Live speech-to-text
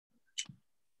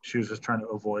She was just trying to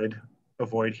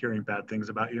avoid hearing bad things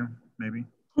about you, maybe.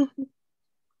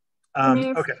 I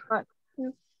mean, Okay. but,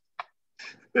 yeah.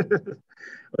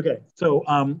 Okay, so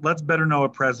let's better know a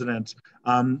president.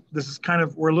 This is kind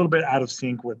of, we're a little bit out of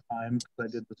sync with time because I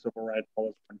did the civil rights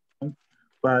all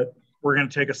but we're going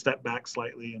to take a step back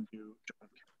slightly and do John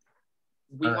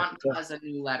Kennedy. We All right, want so, as a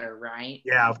new letter, right?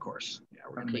 yeah, of course. Yeah,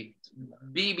 we're gonna Okay.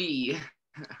 BB.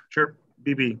 sure,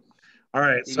 BB. All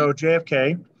right, BB. so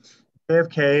JFK.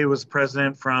 JFK was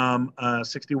president from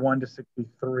 61 to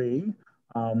 63,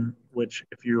 which,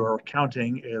 if you are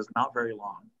counting, is not very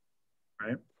long,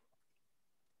 right?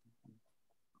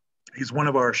 He's one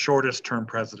of our shortest term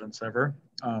presidents ever,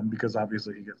 because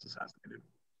obviously he gets assassinated.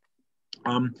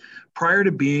 Prior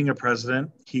to being a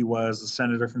president, he was a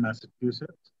senator from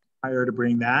Massachusetts. Prior to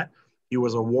being that, he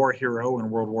was a war hero in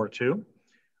World War II.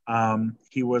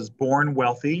 He was born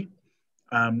wealthy.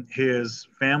 His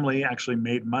family actually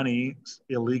made money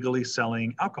illegally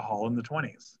selling alcohol in the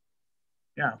 20s.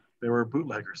 Yeah, they were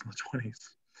bootleggers in the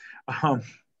 20s. Um,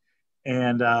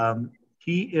 and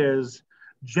he is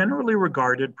generally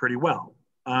regarded pretty well.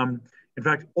 In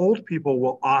fact, old people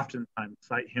will oftentimes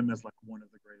cite him as like one of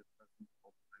the greatest presidents of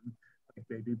all time. Like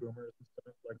baby boomers and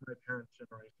stuff, like my parents'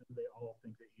 generation, they all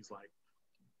think that he's like,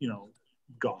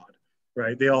 God,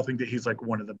 right? They all think that he's like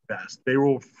one of the best. They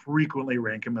will frequently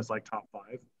rank him as like top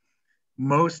five.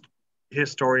 Most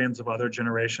historians of other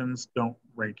generations don't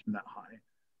rank him that high,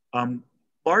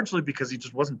 largely because he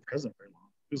just wasn't president very long.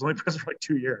 He was only president for like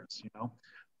 2 years, so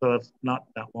that's not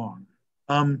that long.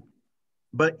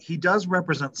 But he does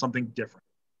represent something different.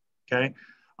 Okay,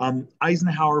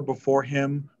 Eisenhower before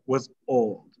him was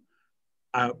old.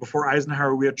 Before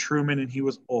Eisenhower, we had Truman, and he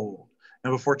was old.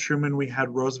 And before Truman, we had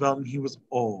Roosevelt, and he was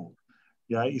old.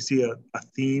 Yeah, you see a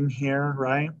theme here,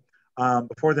 right?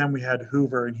 Before them, we had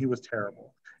Hoover, and he was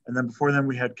terrible. And then before them,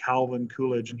 we had Calvin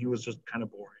Coolidge, and he was just kind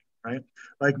of boring, right?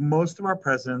 Like most of our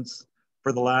presidents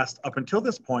for the last, up until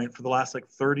this point, for the last like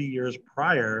 30 years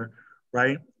prior,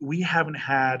 right? We haven't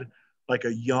had like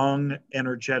a young,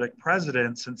 energetic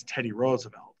president since Teddy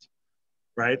Roosevelt,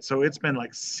 right? So it's been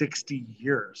like 60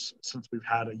 years since we've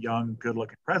had a young, good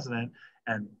looking president.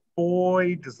 And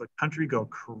boy, does the country go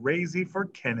crazy for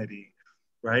Kennedy,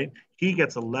 right? He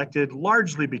gets elected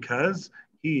largely because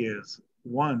he is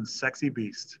one sexy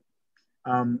beast.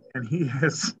 And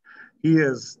he's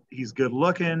good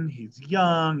looking, he's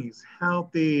young, he's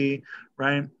healthy,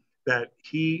 right? That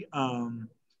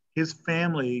his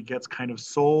family gets kind of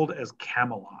sold as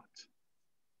Camelot.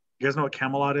 You guys know what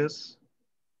Camelot is?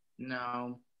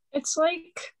 No. It's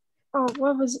like, oh,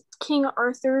 what was it? King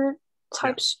Arthur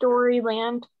type story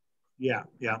land. Yeah,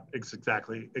 it's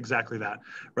exactly that,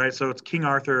 right? So it's King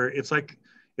Arthur. It's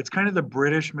kind of the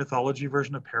British mythology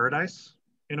version of paradise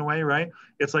in a way, right?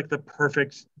 It's like the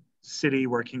perfect city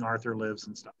where King Arthur lives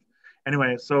and stuff.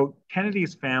 Anyway, so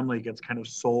Kennedy's family gets kind of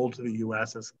sold to the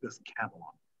U.S. as this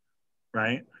Camelot,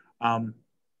 right?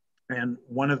 And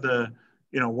one of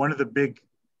the big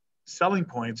selling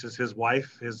points is his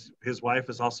wife. His wife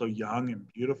is also young and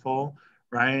beautiful,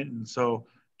 right? And so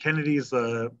Kennedy's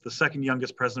the second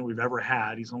youngest president we've ever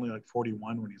had. He's only like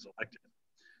 41 when he's elected.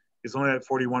 He's only at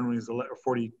 41 when he's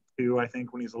 42, I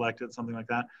think, when he's elected, something like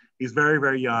that. He's very,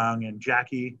 very young. And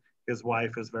Jackie, his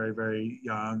wife, is very, very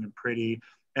young and pretty.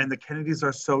 And the Kennedys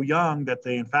are so young that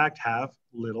they, in fact, have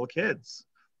little kids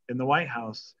in the White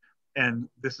House. And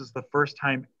this is the first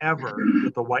time ever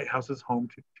that the White House is home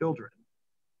to children.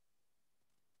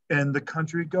 And the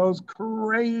country goes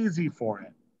crazy for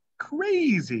it.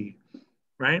 Crazy,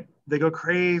 right? They go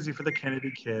crazy for the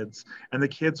Kennedy kids, and the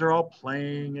kids are all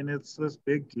playing, and it's this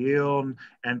big deal.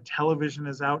 And television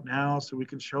is out now, so we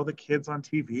can show the kids on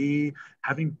TV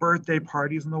having birthday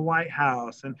parties in the White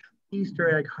House, and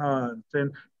Easter egg hunts,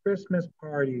 and Christmas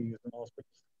parties, and all sorts of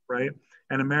stuff, right?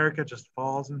 And America just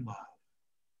falls in love.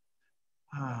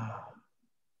 Ah,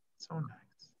 so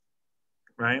nice,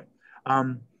 right?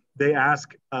 They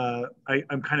ask,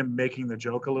 I'm kind of making the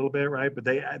joke a little bit, right? But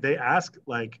they ask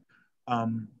like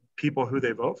people who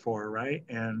they vote for, right?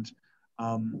 And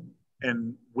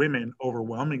women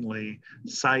overwhelmingly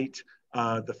cite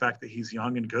the fact that he's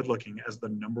young and good looking as the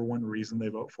number one reason they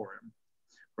vote for him,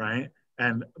 right?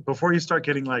 And before you start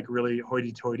getting like really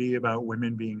hoity-toity about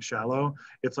women being shallow,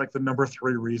 it's like the number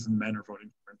 3 reason men are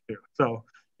voting for him too. So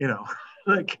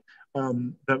like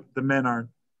the men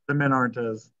aren't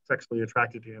as sexually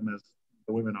attracted to him as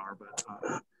the women are,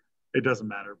 but it doesn't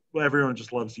matter. Everyone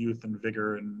just loves youth and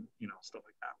vigor and stuff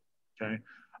like that.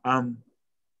 Okay.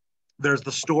 There's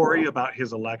the story about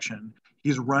his election.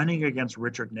 He's running against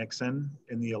Richard Nixon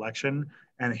in the election,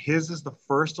 and his is the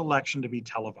first election to be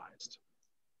televised.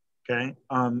 Okay.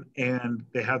 And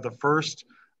they have the first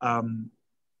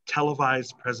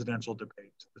televised presidential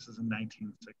debate. This is in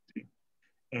 1960.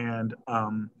 And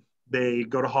they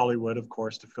go to Hollywood, of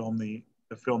course, to film the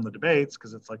debates,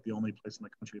 because it's like the only place in the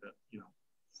country that,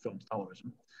 films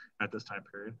television at this time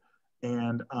period.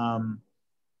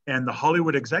 And the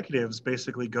Hollywood executives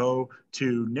basically go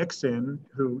to Nixon,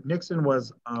 who Nixon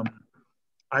was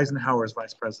Eisenhower's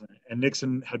vice president, and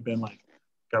Nixon had been like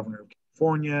governor of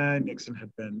California.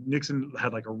 Nixon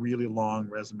had like a really long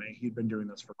resume. He'd been doing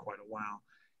this for quite a while,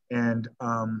 and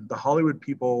the Hollywood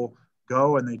people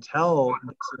go and they tell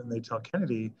Nixon and they tell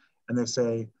Kennedy, and they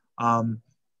say,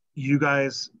 "You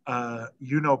guys,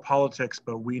 politics,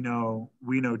 but we know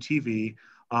TV.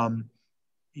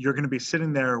 You're going to be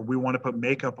sitting there. We want to put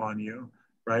makeup on you,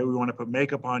 right? We want to put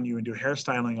makeup on you and do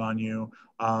hairstyling on you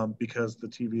because the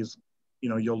TV is,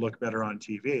 you'll look better on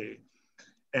TV."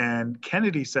 And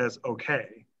Kennedy says,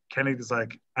 okay. Kennedy's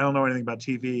like, I don't know anything about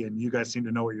TV, and you guys seem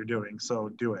to know what you're doing, so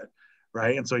do it,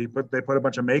 right? And so they put a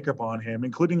bunch of makeup on him,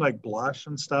 including like blush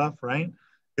and stuff, right?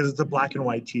 Because it's a black and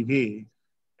white TV.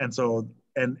 And so,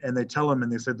 and they tell him,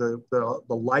 and they said the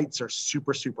lights are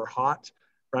super, super hot,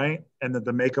 right? And that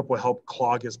the makeup will help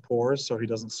clog his pores so he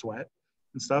doesn't sweat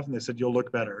and stuff. And they said, you'll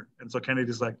look better. And so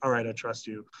Kennedy's like, all right, I trust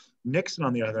you. Nixon,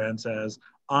 on the other hand, says,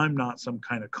 I'm not some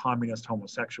kind of communist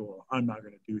homosexual. I'm not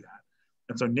going to do that.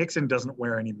 And so Nixon doesn't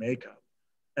wear any makeup.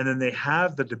 And then they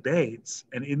have the debates.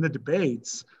 And in the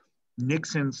debates,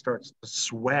 Nixon starts to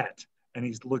sweat and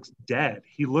he looks dead.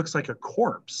 He looks like a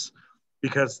corpse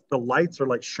because the lights are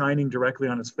like shining directly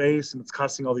on his face and it's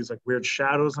casting all these like weird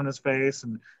shadows on his face.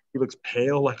 And he looks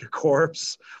pale like a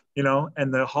corpse, and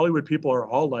the Hollywood people are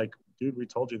all like, dude, we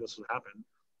told you this would happen.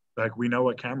 Like, we know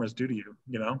what cameras do to you,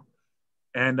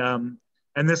 and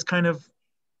this kind of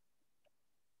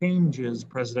changes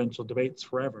presidential debates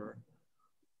forever.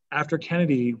 After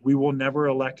Kennedy, we will never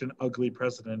elect an ugly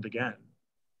president again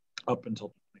up until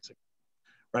 2016,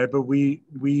 right? But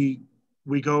we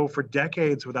go for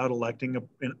decades without electing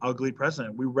an ugly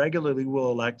president. We regularly will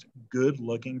elect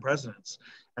good-looking presidents,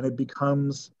 and it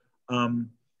becomes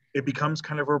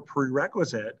kind of a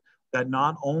prerequisite that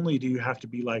not only do you have to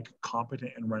be like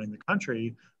competent in running the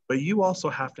country, but you also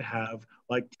have to have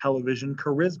like television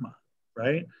charisma,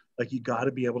 right? Like you got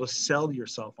to be able to sell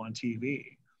yourself on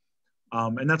TV.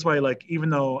 And that's why, like, even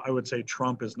though I would say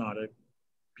Trump is not a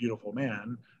beautiful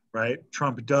man, right?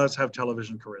 Trump does have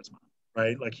television charisma,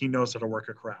 right? Like he knows how to work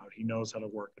a crowd. He knows how to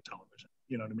work a television.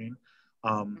 You know what I mean?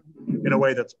 In a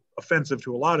way that's offensive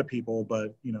to a lot of people,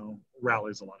 but,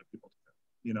 rallies a lot of people to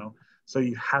it, So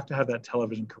you have to have that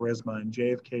television charisma, and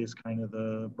JFK is kind of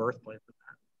the birthplace of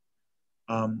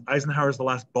that. Eisenhower is the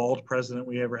last bald president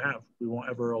we ever have. We won't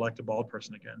ever elect a bald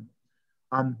person again.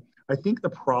 I think the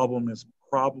problem is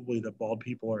probably that bald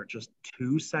people are just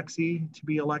too sexy to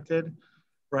be elected,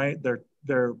 right?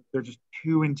 They're just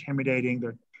too intimidating.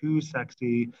 They're too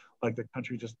sexy. Like the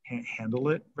country just can't handle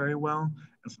it very well,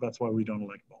 and so that's why we don't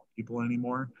elect bald people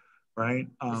anymore, right?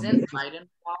 Isn't Biden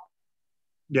bald?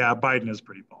 Yeah, Biden is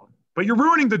pretty bald. But you're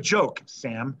ruining the joke,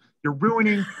 Sam. You're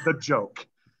ruining the joke.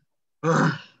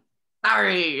 Ugh.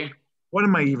 Sorry. What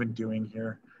am I even doing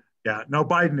here? Yeah, no,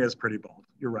 Biden is pretty bald.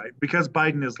 You're right. Because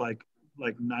Biden is like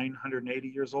 980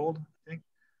 years old, I think.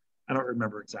 I don't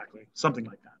remember exactly. Something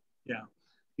like that. Yeah,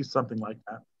 he's something like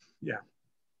that. Yeah.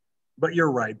 But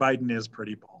you're right. Biden is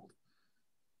pretty bald.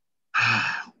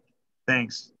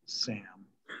 Thanks, Sam.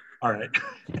 All right.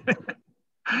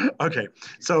 Okay,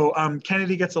 so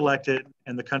Kennedy gets elected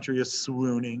and the country is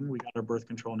swooning. We got our birth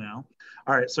control now.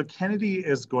 All right, so Kennedy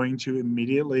is going to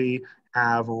immediately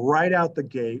have right out the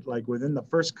gate, like within the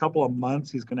first couple of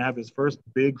months, he's going to have his first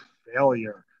big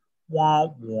failure. Wah,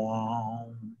 wah.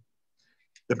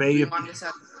 The Do you want to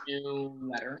send a new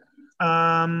letter?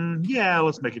 Yeah,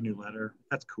 let's make a new letter.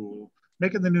 That's cool.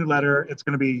 Making the new letter, it's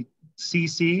going to be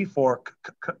CC for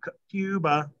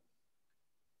Cuba.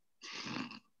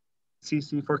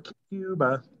 CC for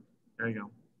Cuba. There you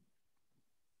go.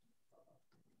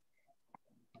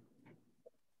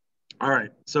 All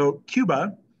right, so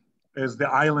Cuba is the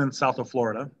island south of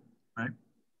Florida, right?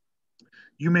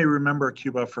 You may remember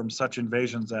Cuba from such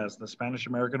invasions as the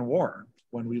Spanish-American War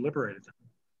when we liberated them,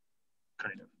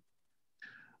 kind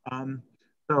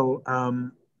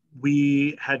of.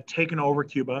 We had taken over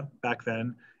Cuba back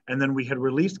then, and then we had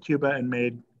released Cuba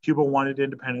and Cuba wanted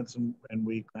independence, and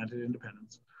we granted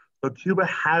independence. So Cuba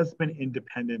has been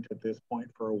independent at this point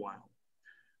for a while.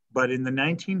 But in the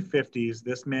 1950s,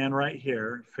 this man right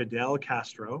here, Fidel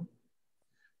Castro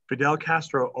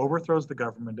overthrows the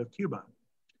government of Cuba.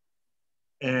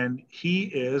 And he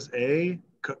is a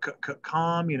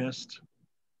communist.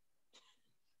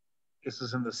 This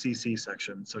is in the CC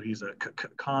section. So he's a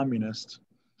communist.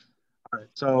 All right.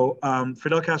 So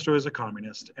Fidel Castro is a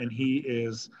communist, and he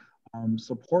is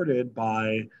supported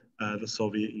by the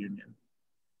Soviet Union.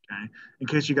 Okay. In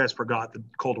case you guys forgot, the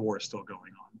Cold War is still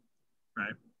going on,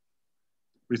 right?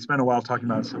 We spent a while talking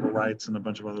about civil rights and a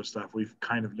bunch of other stuff. We've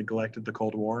kind of neglected the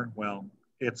Cold War. Well,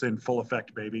 it's in full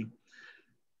effect, baby.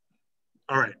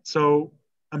 All right. So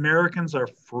Americans are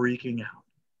freaking out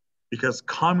because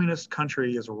communist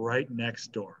country is right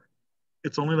next door.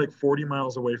 It's only like 40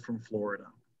 miles away from Florida.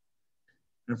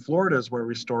 And Florida is where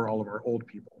we store all of our old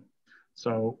people.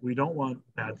 So we don't want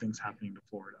bad things happening to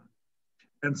Florida.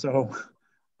 And so,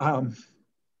 um,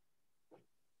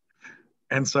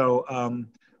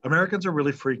 Americans are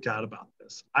really freaked out about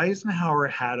this. Eisenhower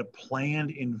had a planned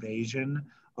invasion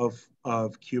of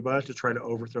Cuba to try to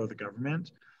overthrow the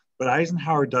government, but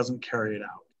Eisenhower doesn't carry it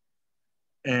out.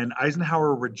 And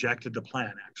Eisenhower rejected the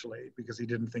plan, actually, because he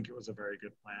didn't think it was a very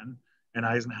good plan. And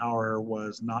Eisenhower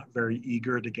was not very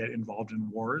eager to get involved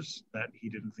in wars that he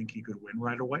didn't think he could win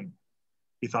right away.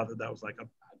 He thought that that was like a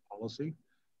bad policy.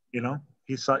 You know,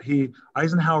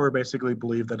 Eisenhower basically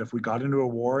believed that if we got into a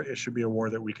war, it should be a war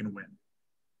that we can win.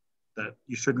 That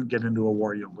you shouldn't get into a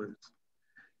war you'll lose.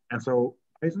 And so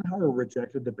Eisenhower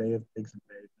rejected the Bay of Pigs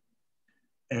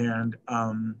invasion.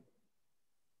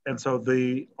 And so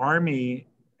the Army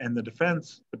and the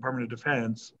Department of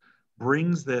Defense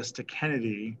brings this to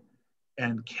Kennedy,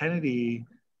 and Kennedy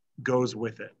goes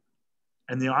with it.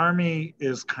 And the Army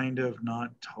is kind of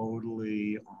not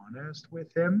totally honest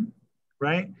with him,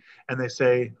 right? And they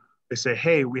say,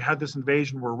 hey, we had this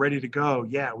invasion, we're ready to go.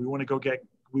 Yeah, we want to go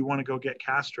get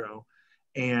Castro.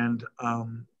 And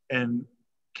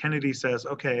Kennedy says,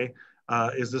 okay,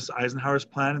 is this Eisenhower's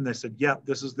plan? And they said, yep,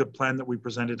 this is the plan that we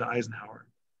presented to Eisenhower.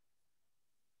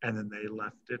 And then they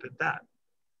left it at that.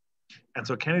 And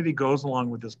so Kennedy goes along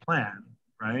with this plan,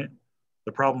 right?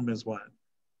 The problem is what?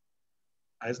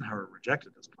 Eisenhower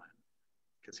rejected this plan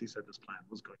because he said this plan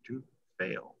was going to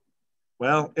fail.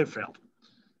 Well, it failed.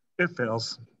 It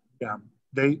fails. Yeah.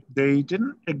 They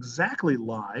didn't exactly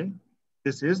lie.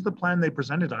 This is the plan they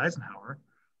presented to Eisenhower.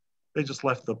 They just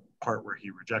left the part where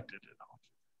he rejected it off.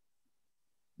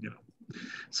 You know.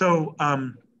 So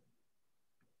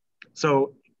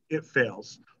it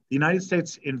fails. The United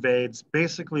States invades.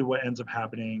 Basically, what ends up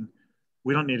happening,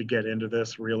 we don't need to get into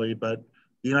this really, but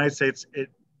the United States,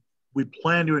 we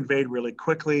plan to invade really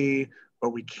quickly, but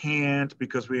we can't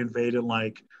because we invaded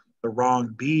like the wrong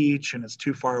beach and it's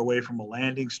too far away from a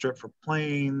landing strip for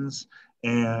planes.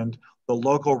 And the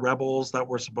local rebels that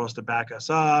were supposed to back us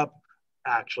up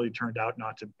actually turned out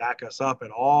not to back us up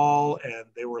at all. And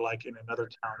they were like in another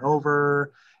town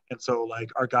over. And so like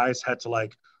our guys had to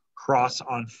like cross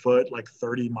on foot like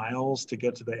 30 miles to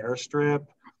get to the airstrip,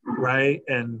 right?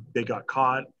 And they got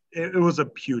caught. It was a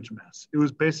huge mess. It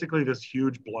was basically this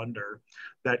huge blunder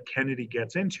that Kennedy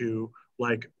gets into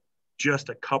like just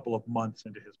a couple of months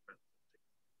into his presidency.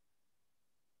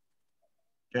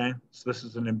 Okay, so this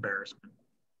is an embarrassment.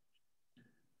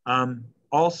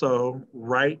 Also,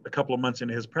 right a couple of months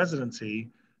into his presidency,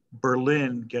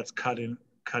 Berlin gets cut in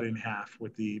half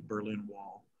with the Berlin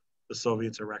Wall. The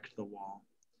Soviets erect the wall.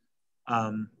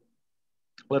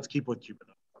 Let's keep with Cuba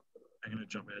though. I'm going to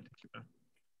jump ahead to Cuba.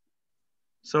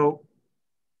 So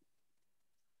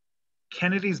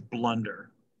Kennedy's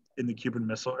blunder in the Cuban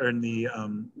Missile or in the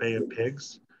Bay of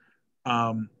Pigs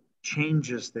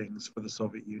changes things for the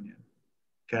Soviet Union.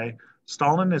 Okay,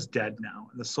 Stalin is dead now,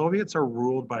 and the Soviets are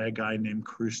ruled by a guy named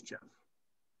Khrushchev.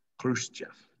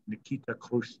 Nikita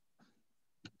Khrushchev.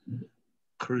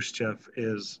 Khrushchev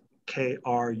is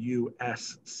Kruschev.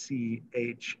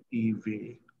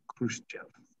 Khrushchev.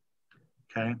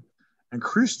 Okay, and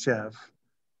Khrushchev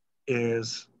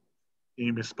is, you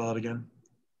need me to spell it again?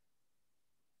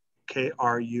 Kruschev.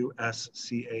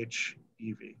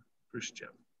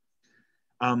 Khrushchev.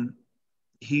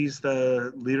 He's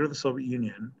the leader of the Soviet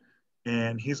Union,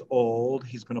 and he's old.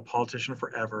 He's been a politician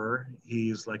forever.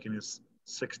 He's like in his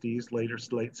 60s, late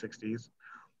 60s.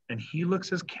 And he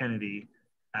looks at Kennedy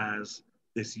as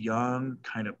this young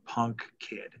kind of punk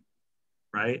kid,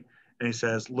 right? And he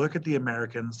says, look at the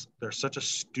Americans. They're such a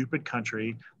stupid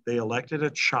country. They elected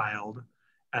a child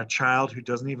who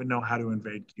doesn't even know how to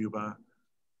invade Cuba.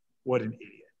 What an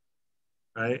idiot,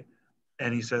 right?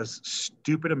 And he says,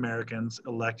 stupid Americans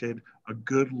elected a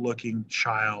good-looking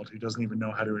child who doesn't even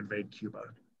know how to invade Cuba.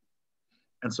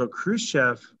 And so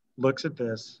Khrushchev looks at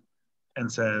this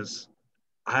and says,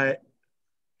 and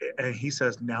he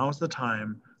says, now is the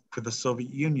time for the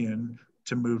Soviet Union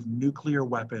to move nuclear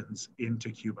weapons into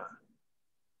Cuba.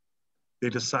 They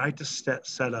decide to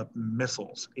set up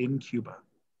missiles in Cuba.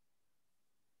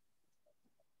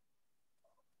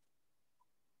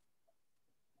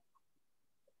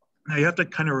 Now you have to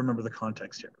kind of remember the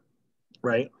context here,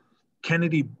 right?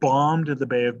 Kennedy bombed the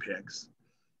Bay of Pigs.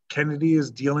 Kennedy is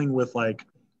dealing with like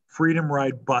Freedom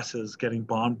Ride buses getting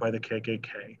bombed by the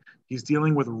KKK. He's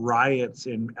dealing with riots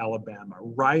in Alabama,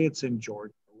 riots in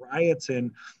Georgia, riots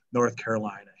in North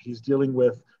Carolina. He's dealing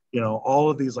with, all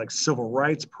of these like civil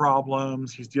rights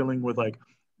problems. He's dealing with like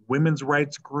women's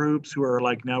rights groups who are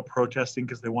like now protesting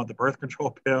because they want the birth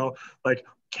control pill. Like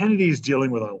Kennedy's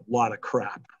dealing with a lot of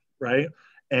crap, right?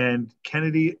 And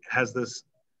Kennedy has this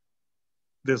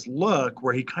look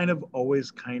where he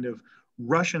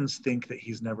Russians think that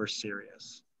he's never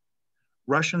serious.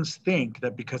 Russians think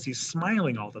that because he's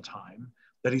smiling all the time,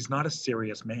 that he's not a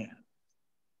serious man.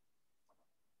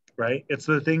 Right? It's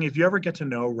the thing, if you ever get to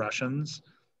know Russians,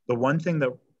 the one thing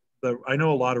that I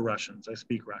know a lot of Russians, I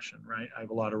speak Russian, right? I have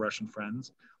a lot of Russian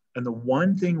friends. And the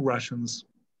one thing Russians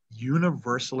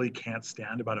universally can't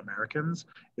stand about Americans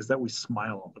is that we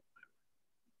smile all the time.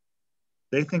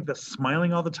 They think that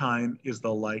smiling all the time is a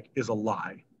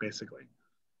lie, basically.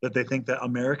 That they think that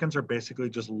Americans are basically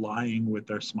just lying with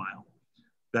their smile.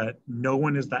 That no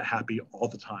one is that happy all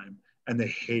the time, and they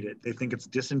hate it. They think it's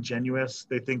disingenuous.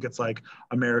 They think it's like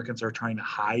Americans are trying to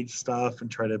hide stuff and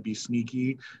try to be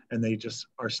sneaky, and they just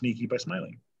are sneaky by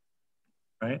smiling,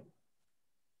 right?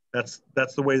 That's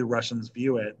the way the Russians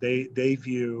view it. They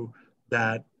view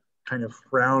that kind of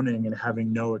frowning and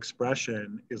having no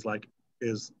expression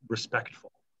is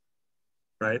respectful,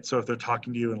 right? So if they're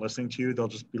talking to you and listening to you, they'll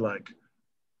just be like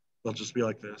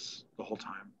this the whole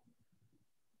time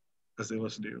as they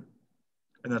listen to you.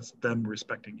 And that's them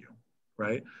respecting you,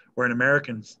 right? Where an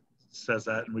American says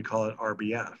that and we call it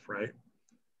RBF, right?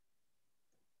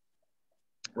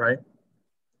 Right?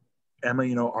 Emma,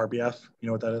 you know RBF? You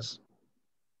know what that is?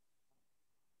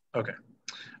 Okay.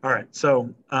 All right.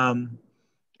 So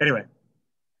anyway,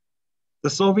 the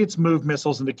Soviets moved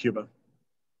missiles into Cuba,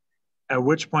 at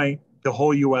which point the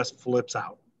whole US flips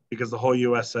out because the whole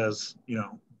US says,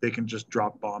 they can just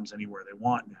drop bombs anywhere they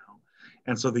want now.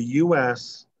 And so the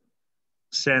US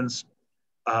sends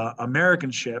American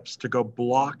ships to go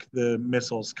block the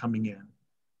missiles coming in,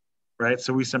 right?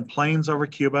 So we send planes over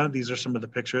Cuba. These are some of the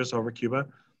pictures over Cuba.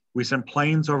 We send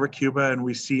planes over Cuba and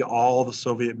we see all the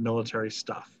Soviet military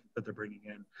stuff that they're bringing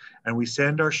in. And we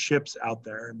send our ships out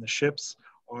there, and the ships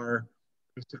are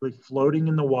basically floating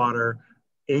in the water,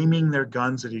 aiming their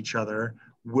guns at each other,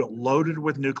 loaded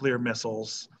with nuclear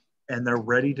missiles, and they're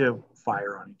ready to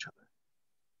fire on each other.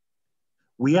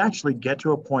 We actually get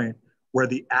to a point where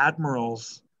the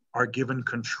admirals are given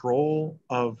control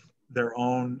of their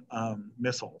own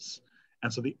missiles.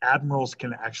 And so the admirals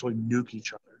can actually nuke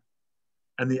each other.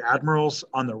 And the admirals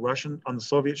on the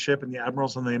Soviet ship and the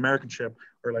admirals on the American ship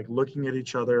are like looking at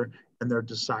each other, and they're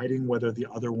deciding whether the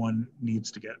other one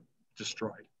needs to get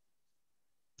destroyed.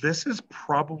 This is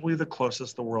probably the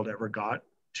closest the world ever got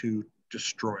to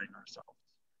destroying ourselves.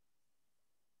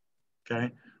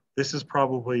 Okay? This is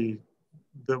probably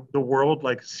the world,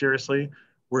 like seriously,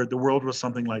 where the world was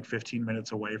something like 15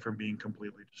 minutes away from being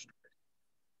completely destroyed.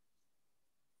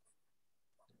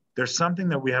 There's something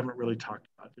that we haven't really talked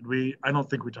about. Did we? I don't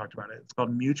think we talked about it. It's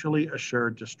called mutually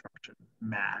assured destruction,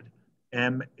 MAD,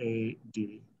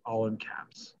 M-A-D, all in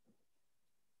caps.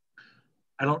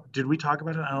 Did we talk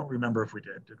about it? I don't remember if we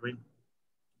did we?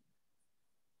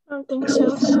 I don't think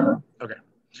so. Okay.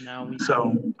 No,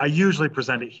 So I usually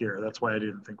present it here. That's why I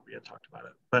didn't think we had talked about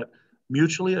it. But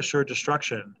mutually assured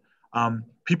destruction,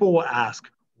 people will ask,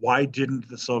 why didn't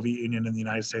the Soviet Union and the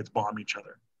United States bomb each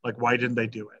other? Like, why didn't they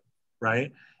do it,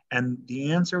 right? And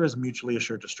the answer is mutually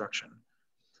assured destruction.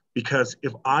 Because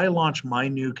if I launch my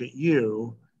nuke at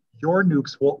you, your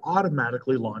nukes will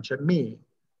automatically launch at me,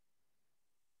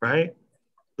 right?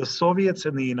 The Soviets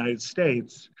and the United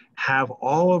States have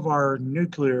all of our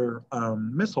nuclear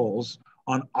missiles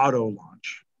on auto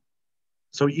launch.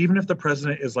 So even if the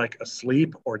president is like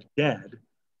asleep or dead,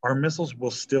 our missiles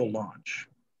will still launch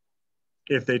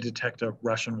if they detect a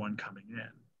Russian one coming in.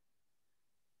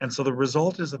 And so the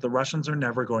result is that the Russians are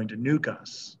never going to nuke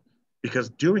us because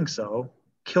doing so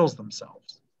kills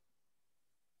themselves,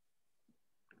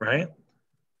 right?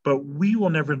 But we will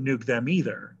never nuke them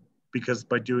either because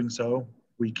by doing so,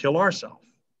 we kill ourselves,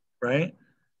 right?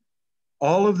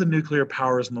 All of the nuclear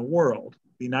powers in the world,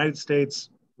 the United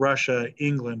States, Russia,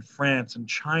 England, France, and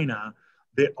China,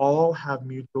 they all have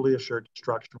mutually assured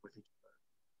destruction with each other.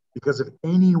 Because if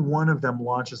any one of them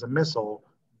launches a missile,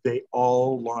 they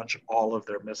all launch all of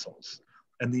their missiles,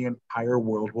 and the entire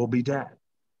world will be dead.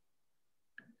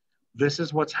 This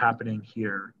is what's happening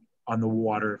here on the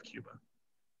water of Cuba.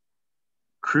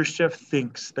 Khrushchev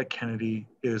thinks that Kennedy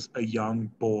is a young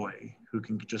boy who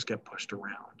can just get pushed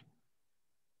around.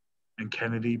 And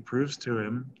Kennedy proves to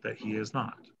him that he is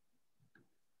not.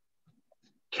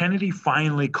 Kennedy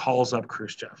finally calls up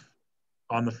Khrushchev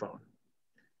on the phone.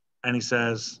 And he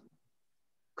says,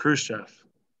 Khrushchev,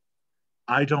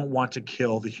 I don't want to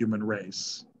kill the human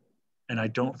race. And I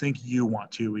don't think you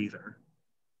want to either.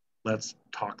 Let's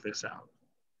talk this out.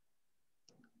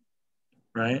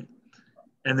 Right?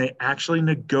 And they actually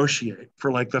negotiate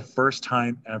for like the first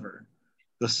time ever.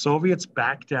 The Soviets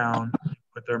back down,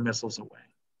 put their missiles away,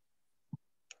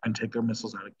 and take their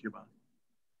missiles out of Cuba.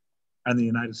 And the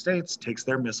United States takes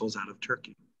their missiles out of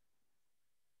Turkey.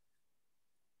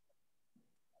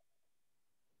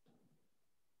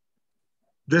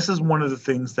 This is one of the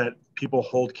things that people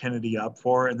hold Kennedy up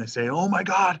for, and they say, oh my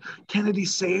God, Kennedy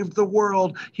saved the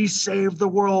world. He saved the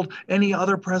world. Any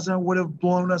other president would have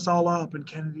blown us all up, and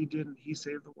Kennedy didn't. He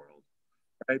saved the world,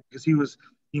 right? Because he was,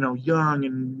 young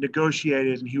and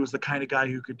negotiated, and he was the kind of guy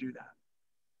who could do that.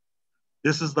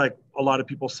 This is like, a lot of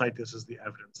people cite this as the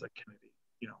evidence that Kennedy,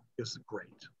 is great.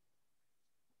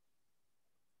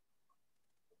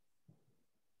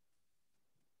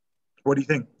 What do you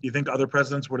think? Do you think other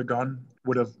presidents would have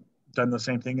done the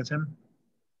same thing as him?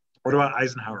 What about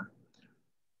Eisenhower?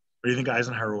 What do you think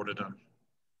Eisenhower would have done?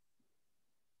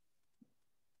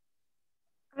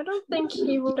 I don't think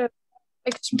he would have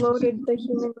exploded the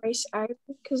human race either,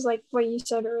 because like what you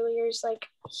said earlier is like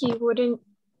he wouldn't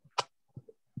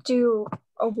do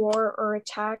a war or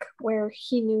attack where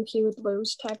he knew he would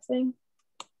lose type thing.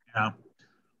 Yeah.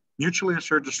 Mutually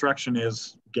assured destruction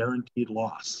is guaranteed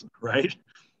loss, right?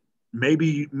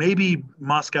 Maybe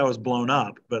Moscow is blown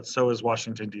up, but so is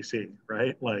Washington, D.C.,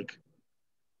 right? Like,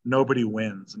 nobody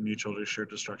wins in mutually assured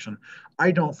destruction.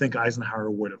 I don't think Eisenhower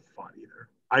would have fought either.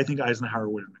 I think Eisenhower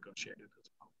would have negotiated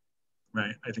as well,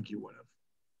 right? I think he would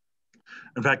have.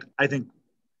 In fact, I think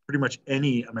pretty much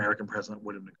any American president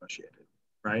would have negotiated,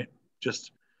 right?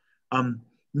 Just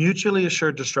mutually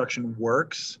assured destruction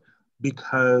works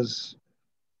because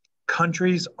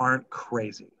countries aren't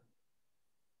crazy.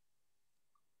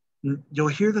 You'll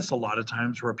hear this a lot of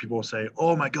times where people will say,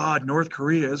 oh my God, North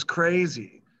Korea is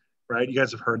crazy, right? You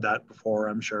guys have heard that before,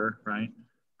 I'm sure, right?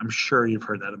 I'm sure you've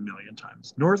heard that a million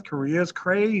times. North Korea is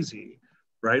crazy,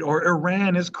 right? Or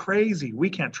Iran is crazy. We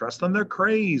can't trust them. They're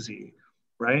crazy,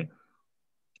 right?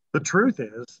 The truth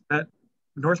is that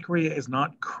North Korea is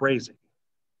not crazy.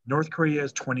 North Korea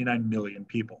is 29 million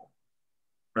people,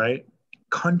 right?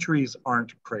 Countries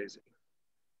aren't crazy.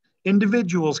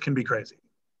 Individuals can be crazy,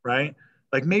 right?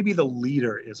 Like maybe the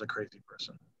leader is a crazy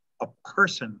person. A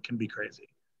person can be crazy,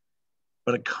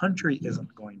 but a country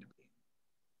isn't going to be,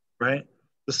 right?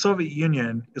 The Soviet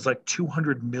Union is like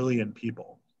 200 million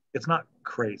people. It's not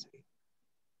crazy.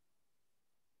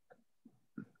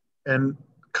 And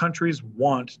countries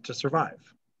want to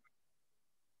survive.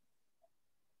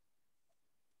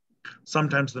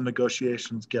 Sometimes the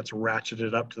negotiations gets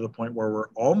ratcheted up to the point where we're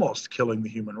almost killing the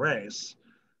human race,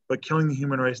 but killing the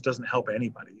human race doesn't help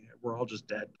anybody. We're all just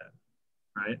dead then,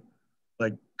 right?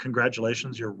 Like,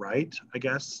 congratulations, you're right, I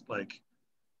guess. Like,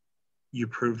 you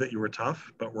proved that you were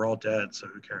tough, but we're all dead, so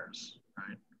who cares,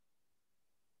 right?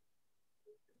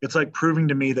 It's like proving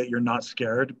to me that you're not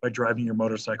scared by driving your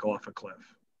motorcycle off a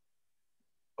cliff.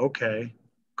 Okay,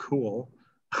 cool.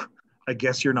 I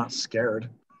guess you're not scared.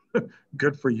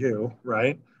 Good for you,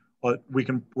 right? But we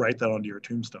can write that onto your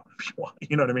tombstone if you want.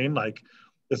 You know what I mean? Like,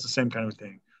 it's the same kind of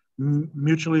thing.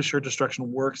 Mutually assured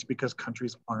destruction works because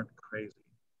countries aren't crazy.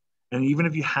 And even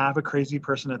if you have a crazy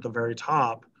person at the very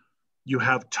top, you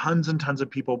have tons and tons of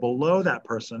people below that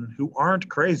person who aren't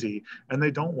crazy and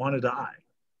they don't want to die.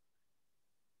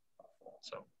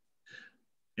 So,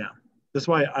 yeah, that's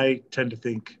why I tend to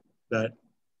think that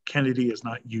Kennedy is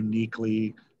not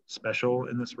uniquely special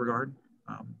in this regard.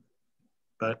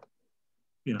 But,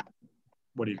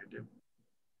 what are you going to do?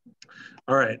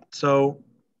 All right. So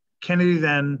Kennedy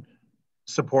then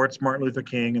supports Martin Luther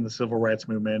King and the civil rights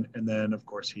movement. And then, of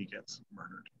course, he gets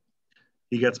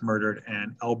murdered.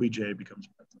 And LBJ becomes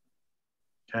president.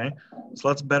 Okay. So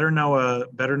let's better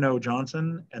know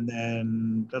Johnson. And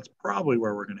then that's probably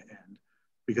where we're going to end,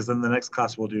 because then the next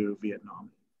class we'll do Vietnam.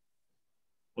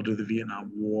 We'll do the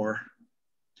Vietnam War.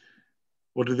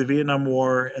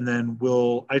 And then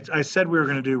I said we were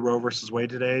going to do Roe versus Wade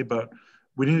today, but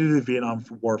we need to do the Vietnam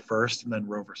War first and then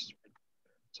Roe versus Wade.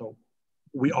 So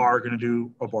we are going to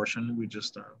do abortion. We'll do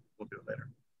it later.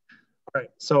 All right,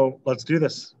 so let's do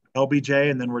this.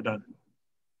 LBJ, and then we're done.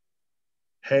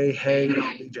 Hey,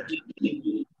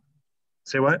 LBJ.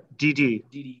 Say what? DD.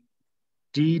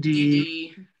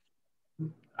 DD.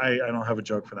 I don't have a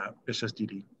joke for that. It's just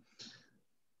DD.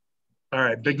 All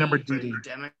right, big number DD.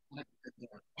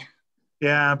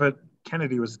 Yeah, but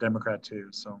Kennedy was a Democrat too,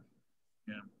 so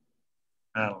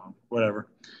I don't know, whatever.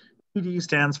 LBJ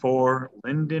stands for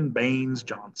Lyndon Baines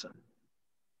Johnson.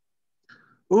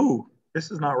 Ooh,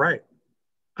 this is not right.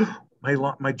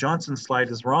 My Johnson slide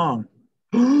is wrong.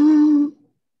 Oh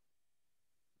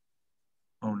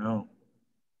no.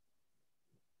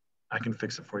 I can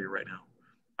fix it for you right now.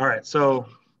 All right, so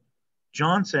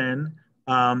Johnson,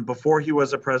 before he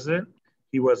was a president,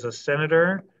 he was a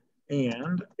senator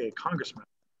and a congressman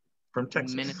from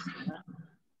Texas. Minnesota.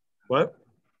 What?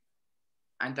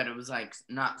 I thought it was like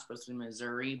not supposed to be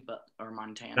Missouri, but or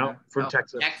Montana. No, from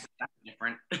Texas. Texas, that's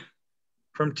different.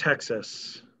 From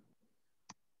Texas.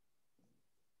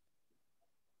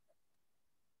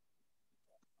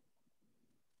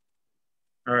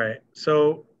 All right,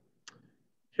 so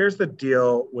here's the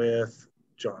deal with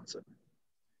Johnson.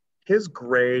 His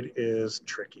grade is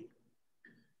tricky.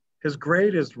 His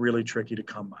grade is really tricky to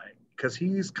come by because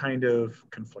he's kind of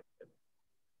conflicted.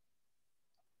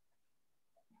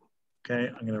 Okay,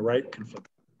 I'm going to write conflicted.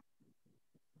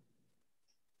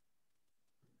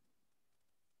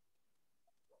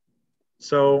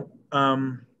 So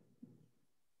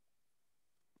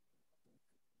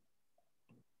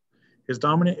his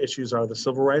dominant issues are the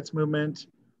civil rights movement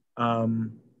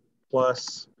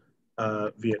plus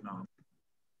Vietnam.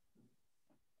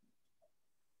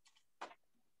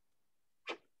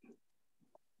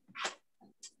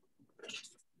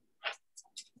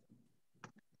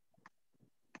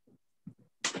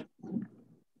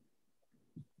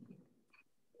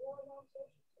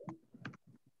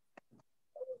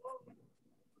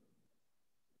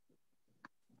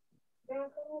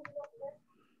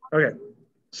 Okay,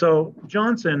 so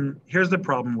Johnson, here's the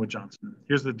problem with Johnson.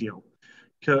 Here's the deal.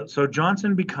 So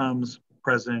Johnson becomes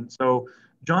president. So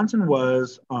Johnson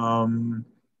was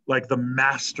like the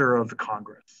master of the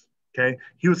Congress. Okay,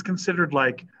 he was considered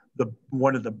like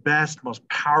one of the best, most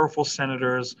powerful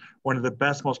senators, one of the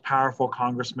best, most powerful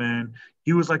congressmen.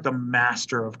 He was like the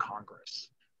master of Congress,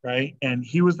 right? And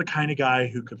he was the kind of guy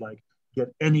who could like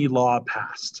get any law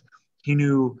passed. He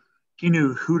knew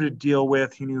who to deal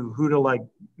with. He knew who to like,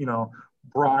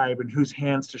 bribe and whose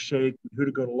hands to shake, and who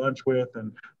to go to lunch with,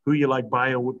 and who you like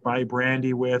buy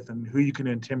brandy with, and who you can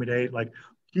intimidate. Like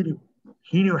he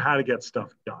knew how to get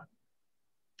stuff done.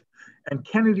 And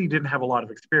Kennedy didn't have a lot of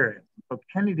experience. So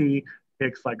Kennedy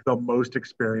picks like the most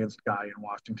experienced guy in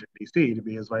Washington, D.C. to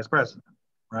be his vice president,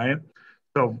 right?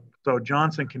 So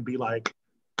Johnson can be like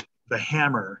the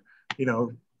hammer,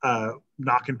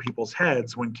 knocking people's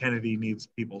heads when Kennedy needs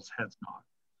people's heads knocked.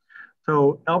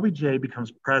 So LBJ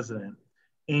becomes president,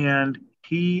 and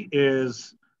he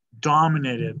is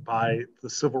dominated by the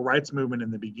civil rights movement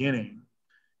in the beginning.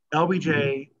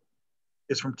 LBJ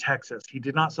is from Texas. He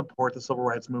did not support the civil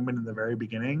rights movement in the very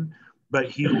beginning, but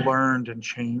he learned and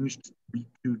changed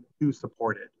to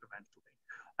support it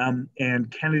eventually.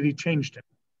 And Kennedy changed him.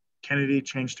 Kennedy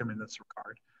changed him in this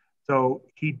regard. So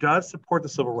he does support the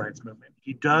civil rights movement.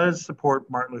 He does support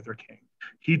Martin Luther King.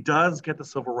 He does get the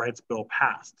civil rights bill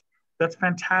passed. That's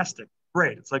fantastic.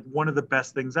 Great. It's like one of the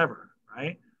best things ever,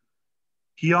 right?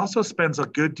 He also spends a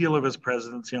good deal of his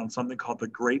presidency on something called the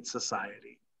Great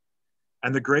Society.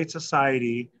 And the Great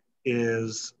Society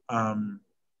is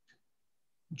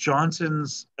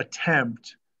Johnson's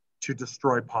attempt to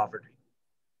destroy poverty.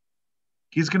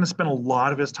 He's going to spend a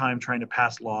lot of his time trying to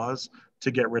pass laws to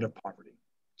get rid of poverty,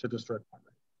 to destroy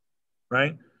poverty,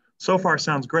 right? So far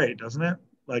sounds great, doesn't it?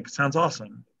 Like, sounds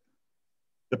awesome.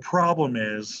 The problem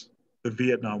is the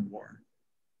Vietnam War.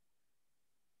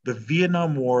 The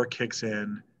Vietnam War kicks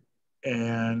in,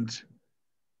 and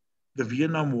the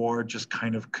Vietnam War just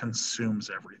kind of consumes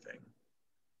everything.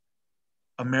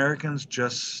 Americans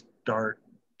just start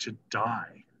to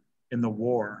die in the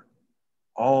war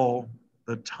all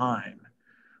the time.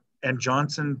 And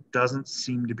Johnson doesn't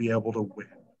seem to be able to win.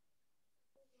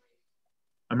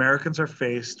 Americans are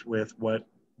faced with what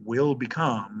will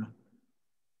become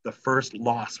the first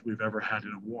loss we've ever had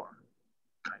in a war,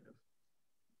 kind of.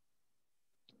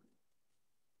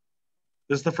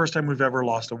 This is the first time we've ever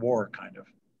lost a war, kind of.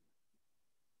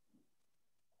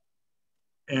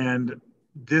 And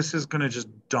this is going to just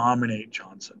dominate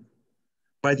Johnson.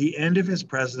 By the end of his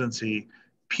presidency,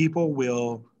 people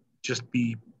will just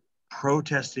be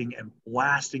protesting and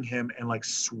blasting him and like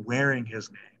swearing his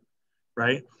name,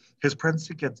 right? His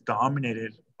presidency gets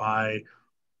dominated by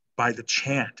the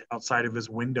chant outside of his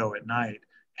window at night.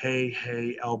 Hey,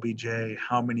 hey, LBJ,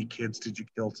 how many kids did you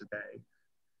kill today?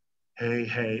 Hey,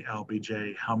 hey,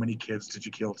 LBJ, how many kids did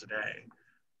you kill today?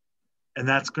 And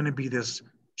that's going to be this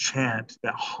chant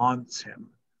that haunts him,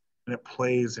 and it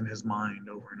plays in his mind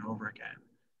over and over again.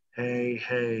 Hey,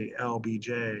 hey,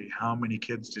 LBJ, how many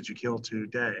kids did you kill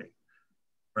today?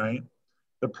 Right?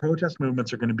 The protest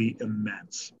movements are going to be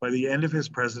immense. By the end of his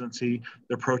presidency,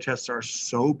 the protests are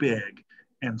so big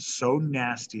and so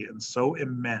nasty and so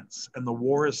immense, and the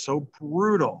war is so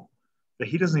brutal that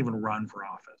he doesn't even run for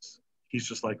office. He's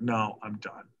just like, no, I'm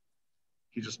done.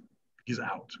 He's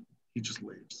out. He just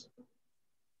leaves.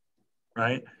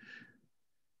 Right?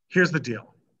 Here's the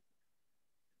deal.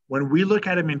 When we look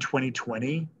at him in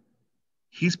 2020,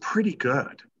 he's pretty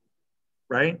good,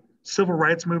 right? Civil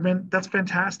rights movement, that's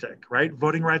fantastic, right?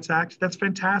 Voting Rights Act, that's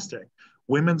fantastic.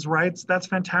 Women's rights, that's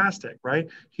fantastic, right?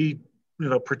 He,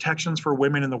 protections for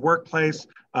women in the workplace,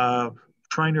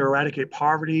 trying to eradicate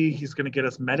poverty. He's going to get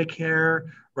us Medicare,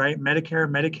 right? Medicare,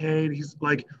 Medicaid. He's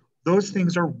like, those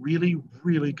things are really,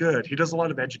 really good. He does a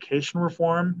lot of education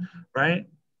reform, right?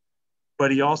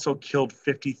 But he also killed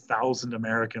 50,000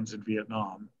 Americans in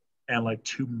Vietnam and like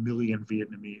 2 million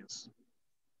Vietnamese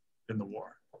in the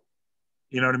war.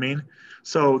 You know what I mean?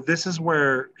 So this is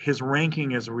where his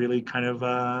ranking is really kind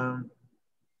of,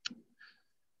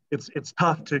 it's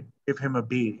tough to give him a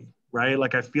B, right?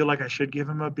 Like I feel like I should give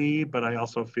him a B, but I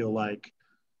also feel like,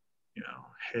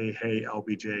 hey,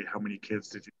 LBJ, how many kids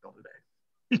did you kill today?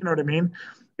 You know what I mean?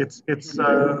 It's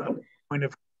a point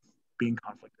of being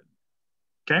conflicted.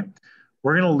 Okay,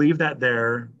 we're gonna leave that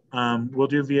there. We'll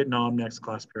do Vietnam next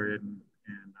class period, and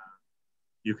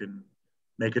you can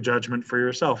make a judgment for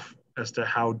yourself as to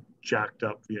how jacked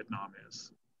up Vietnam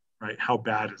is, right? How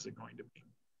bad is it going to be?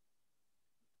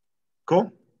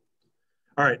 Cool.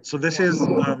 All right, so this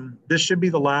should be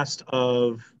the last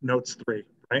of notes 3,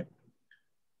 right?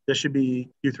 This should be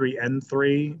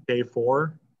Q3N3, day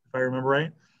 4, if I remember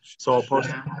right. So I'll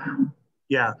post.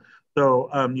 Yeah. So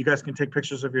you guys can take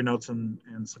pictures of your notes and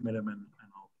submit them, and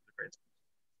I'll put the grades.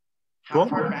 How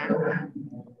far back?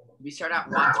 Did we start at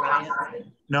Watts riot?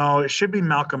 No, it should be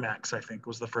Malcolm X, I think,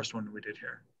 was the first one we did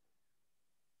here.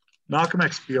 Malcolm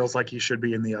X feels like he should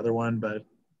be in the other one, but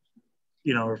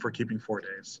if we're keeping 4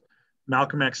 days.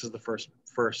 Malcolm X is the first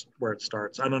where it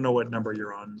starts. I don't know what number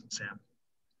you're on, Sam.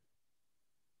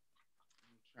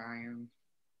 I'm trying.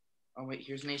 Oh wait,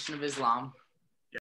 here's Nation of Islam.